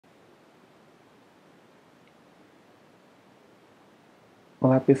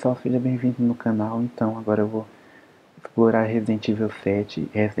Olá pessoal, seja bem-vindo no canal. Então agora eu vou explorar Resident Evil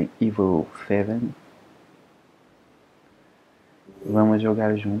 7, Resident Evil 7. Vamos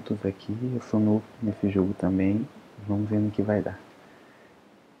jogar juntos aqui, eu sou novo nesse jogo também. Vamos ver no que vai dar.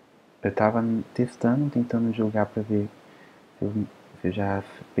 Eu tava tentando jogar pra ver se eu já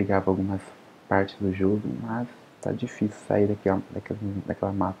pegava algumas partes do jogo, mas tá difícil sair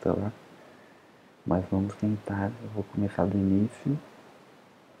daquela mata lá. Mas vamos tentar, eu vou começar do início.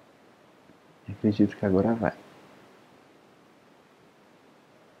 Acredito que agora vai.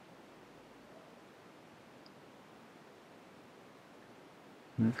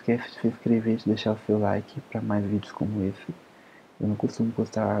 Não esquece de se inscrever e de deixar o seu like para mais vídeos como esse. Eu não costumo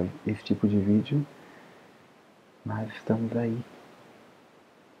postar esse tipo de vídeo, mas estamos aí.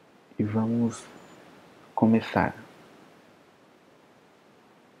 E vamos começar.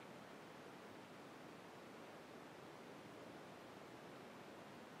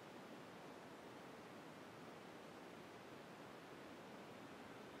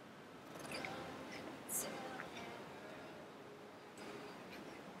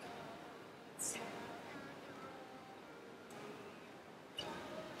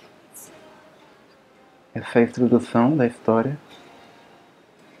 Essa é a introdução da história.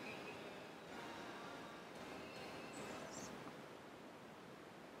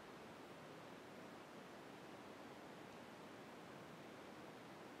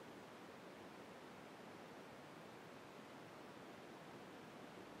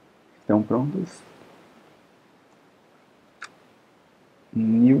 Estão prontos?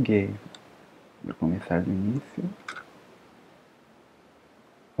 New Game. Vou começar do início.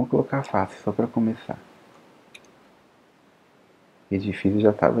 Vou colocar fácil, só para começar. E difícil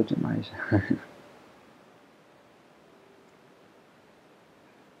já estava demais.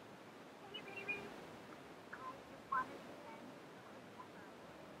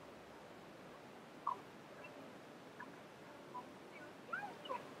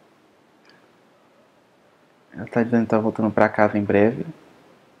 Ela está dizendo que está voltando para casa em breve.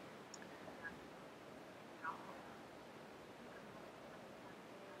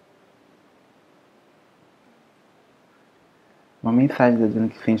 Uma mensagem dizendo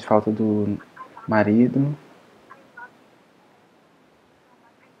que sente falta do marido.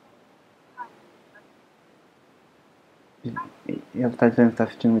 E ela está dizendo que está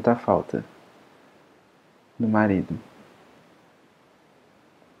sentindo muita falta do marido.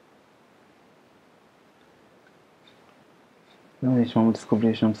 Então, gente, vamos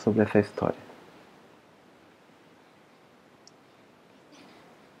descobrir juntos sobre essa história.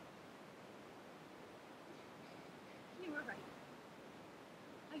 You were right.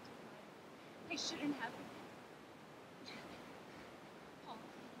 I did lie. I shouldn't have. Paul,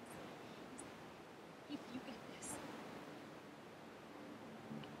 if you get this,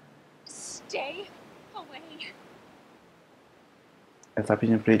 stay away. Ela tá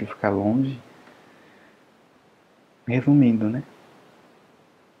pedindo pra ele ficar longe. Resumindo, né?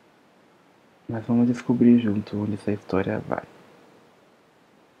 Mas vamos descobrir junto onde essa história vai.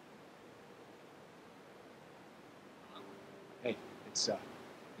 Hey, it's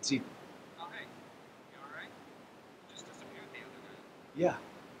Ethan. Oh, hey. You alright? You just disappeared the other night. Yeah,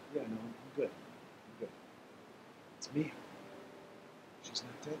 no, I'm good. I'm good. It's Mia. She's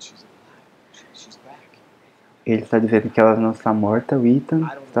not dead, she's alive. She's back. Ele está dizendo que ela não está morta, o Ethan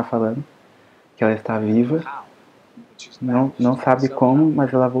está falando que ela está viva. How? But she's back. Não sabe como,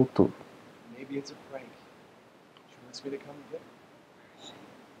 mas ela voltou. Maybe it's a prank. She wants me to come and get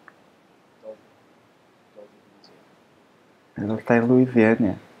her. Don't Louisiana. Ela está em Louisiana.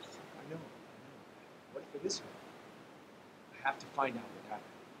 I know. What if it is her? I have to find out what happened.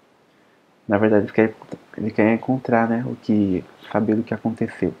 Na verdade, ele quer encontrar, né? Saber o que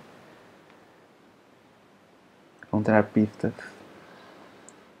aconteceu. Encontrar pistas.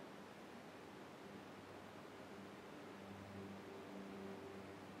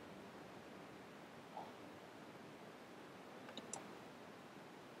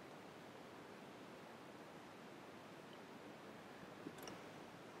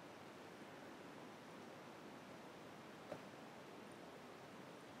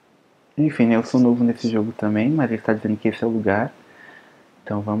 Enfim, eu sou novo nesse jogo também, mas ele está dizendo que esse é o lugar.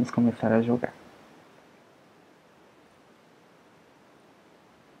 Então vamos começar a jogar.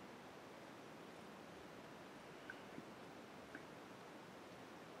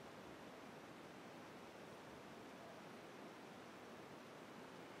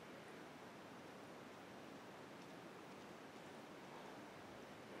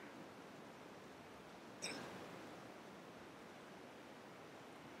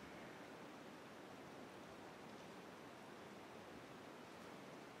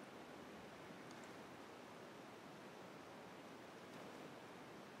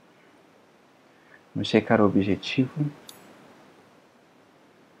 Vamos checar o objetivo.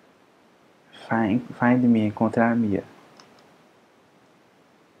 Find me, encontrar Mia.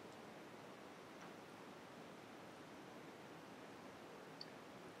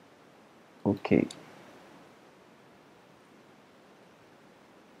 Ok.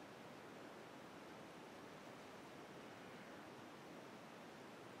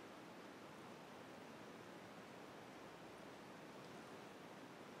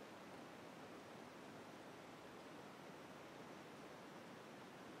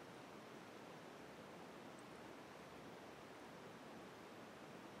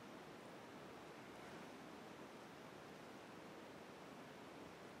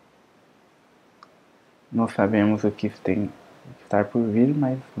 Não sabemos o que tem que estar por vir,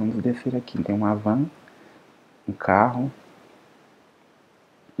 mas vamos descer aqui. Tem uma van, um carro.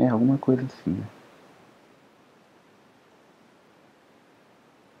 É, alguma coisa assim, né?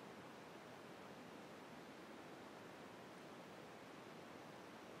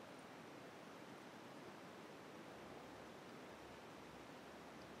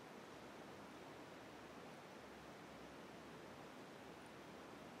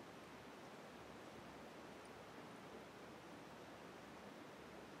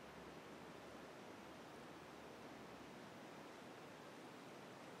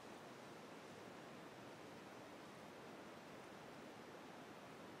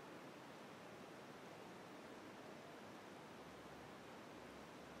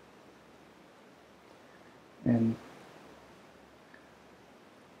 É,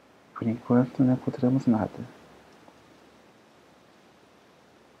 por enquanto não encontramos nada.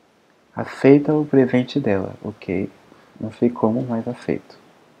 Aceita o presente dela, ok. Não sei como, mas aceito.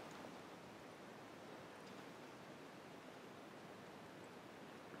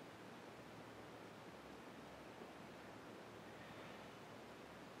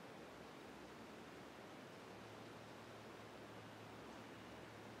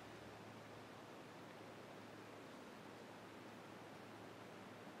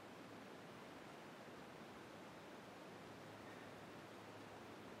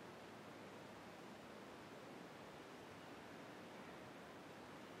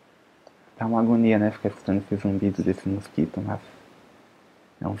 Dá uma agonia, né? Ficar escutando esse zumbido desse mosquito, mas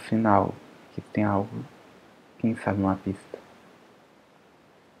é um sinal que tem algo, quem sabe, uma pista.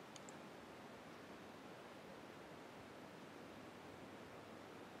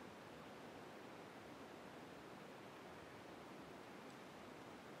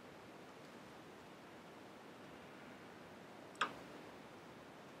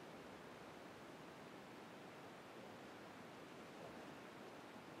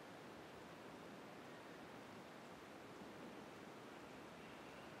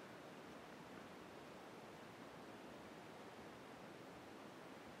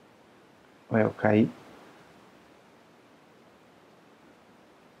 Ué, eu caí?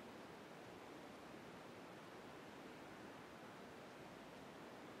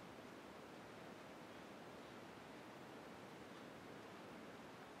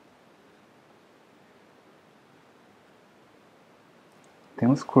 Tem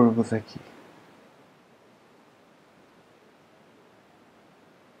uns corvos aqui.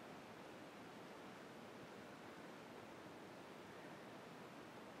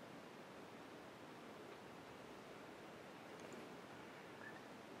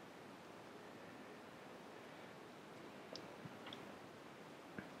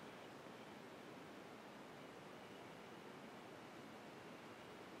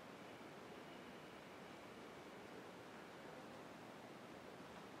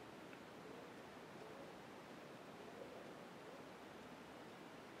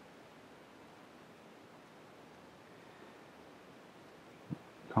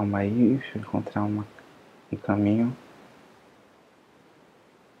 Calma aí, deixa eu encontrar um caminho.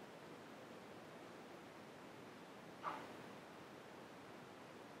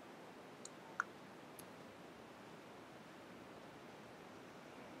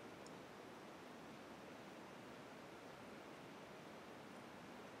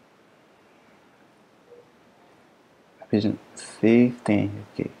 Tá pedindo save tem,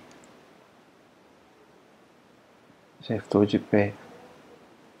 ok. Já estou de pé.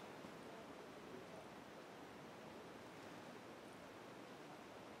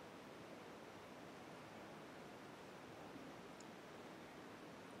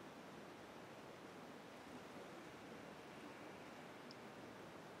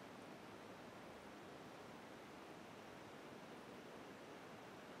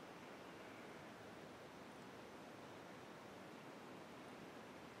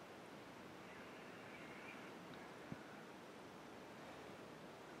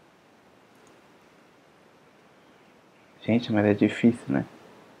 Gente, mas é difícil, né?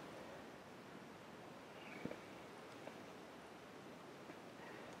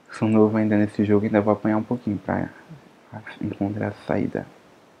 Sou novo ainda nesse jogo e ainda vou apanhar um pouquinho pra encontrar a saída.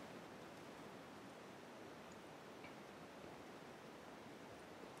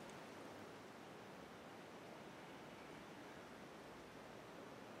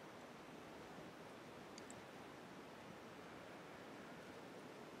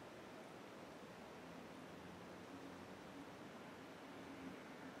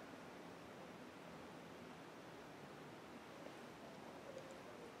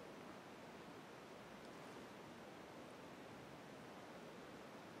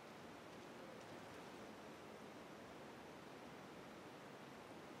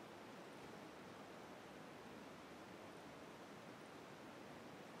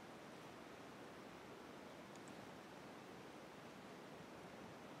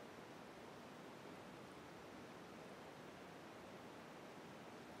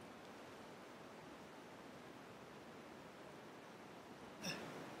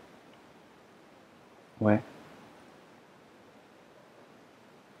 Ué?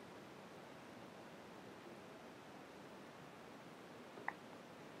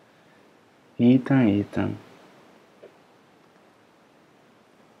 Ethan.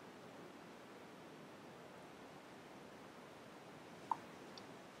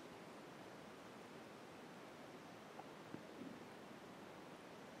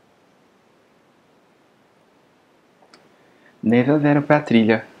 Desde a zero pra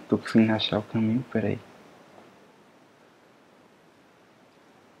trilha. Tô conseguindo achar o caminho, peraí.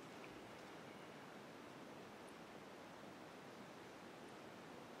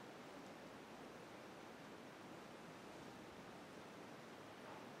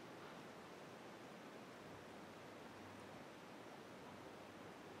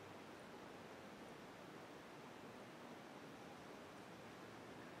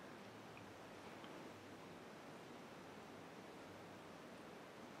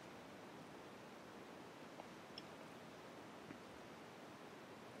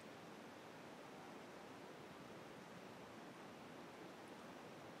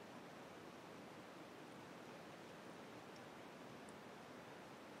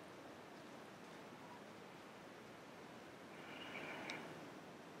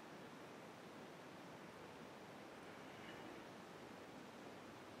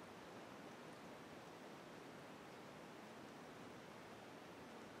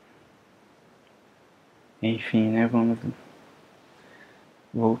 Enfim, né? Vamos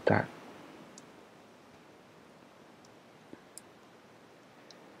voltar.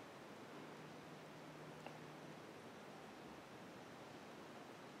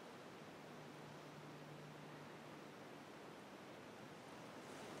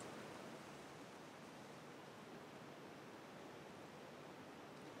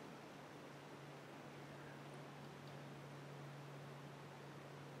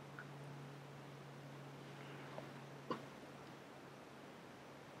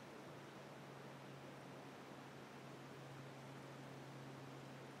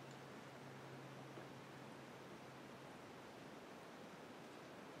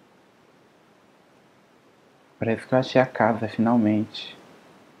 Parece que eu achei a casa, finalmente.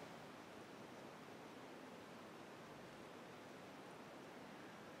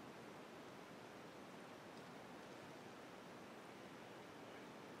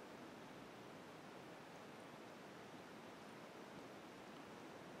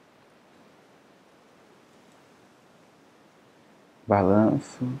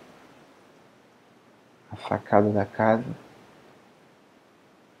 Balanço. A sacada da casa.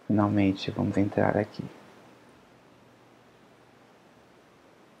 Finalmente, vamos entrar aqui.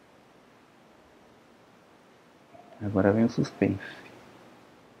 Agora vem o suspense.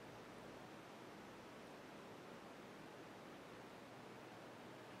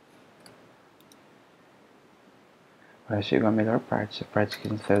 Agora chegou a melhor parte, a parte que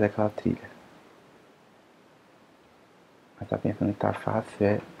a gente saiu daquela trilha. Mas tá pensando que tá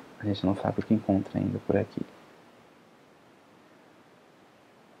fácil, a gente não sabe o que encontra ainda por aqui.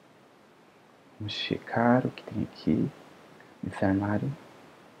 Vamos checar o que tem aqui nesse armário.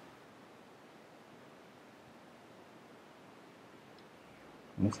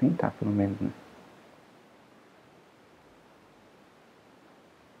 Vamos tentar, pelo menos, né?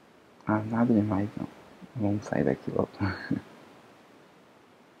 Ah, nada demais, não. Vamos sair daqui logo.